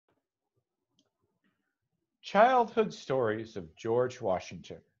Childhood Stories of George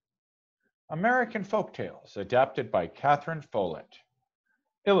Washington. American Folktales, adapted by Catherine Follett.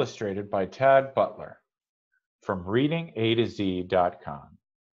 Illustrated by Tad Butler. From readingatoz.com.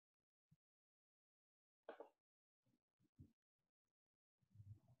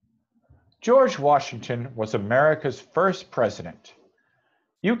 George Washington was America's first president.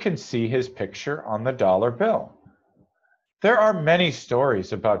 You can see his picture on the dollar bill. There are many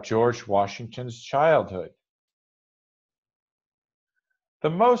stories about George Washington's childhood. The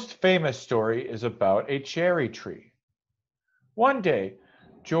most famous story is about a cherry tree. One day,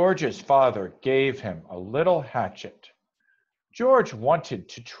 George's father gave him a little hatchet. George wanted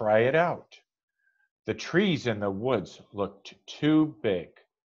to try it out. The trees in the woods looked too big.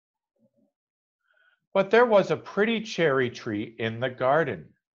 But there was a pretty cherry tree in the garden.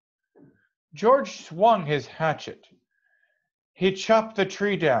 George swung his hatchet. He chopped the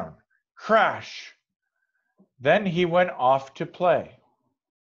tree down. Crash! Then he went off to play.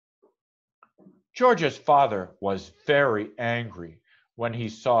 George's father was very angry when he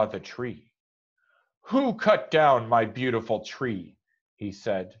saw the tree. "Who cut down my beautiful tree?" he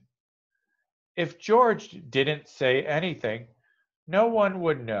said. If George didn't say anything, no one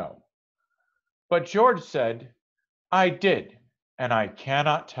would know. But George said, "I did, and I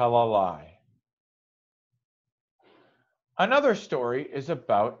cannot tell a lie." Another story is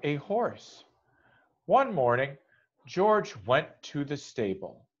about a horse. One morning, George went to the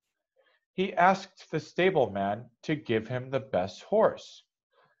stable. He asked the stableman to give him the best horse.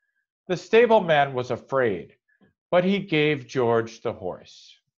 The stableman was afraid, but he gave George the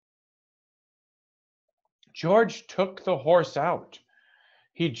horse. George took the horse out.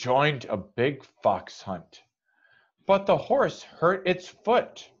 He joined a big fox hunt, but the horse hurt its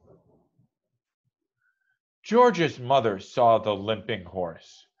foot. George's mother saw the limping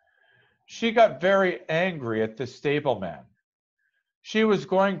horse. She got very angry at the stableman. She was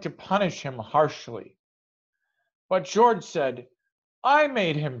going to punish him harshly. But George said, "I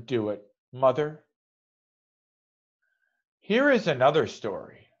made him do it, Mother." Here's another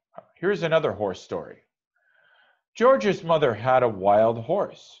horse story. George's mother had a wild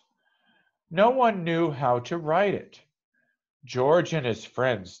horse. No one knew how to ride it. George and his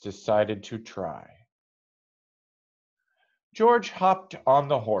friends decided to try. George hopped on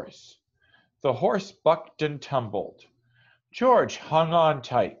the horse. The horse bucked and tumbled. George hung on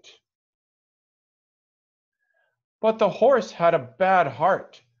tight. But the horse had a bad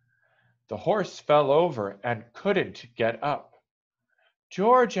heart. The horse fell over and couldn't get up.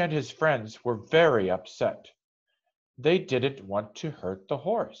 George and his friends were very upset. They didn't want to hurt the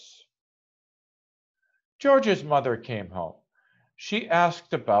horse. George's mother came home. She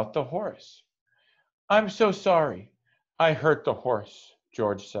asked about the horse. "I'm so sorry. I hurt the horse,"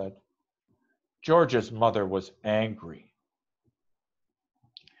 George said. George's mother was angry.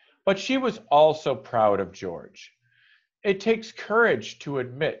 But she was also proud of George. It takes courage to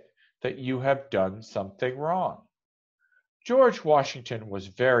admit that you have done something wrong. George Washington was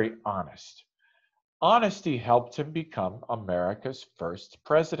very honest. Honesty helped him become America's first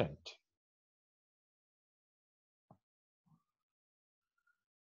president.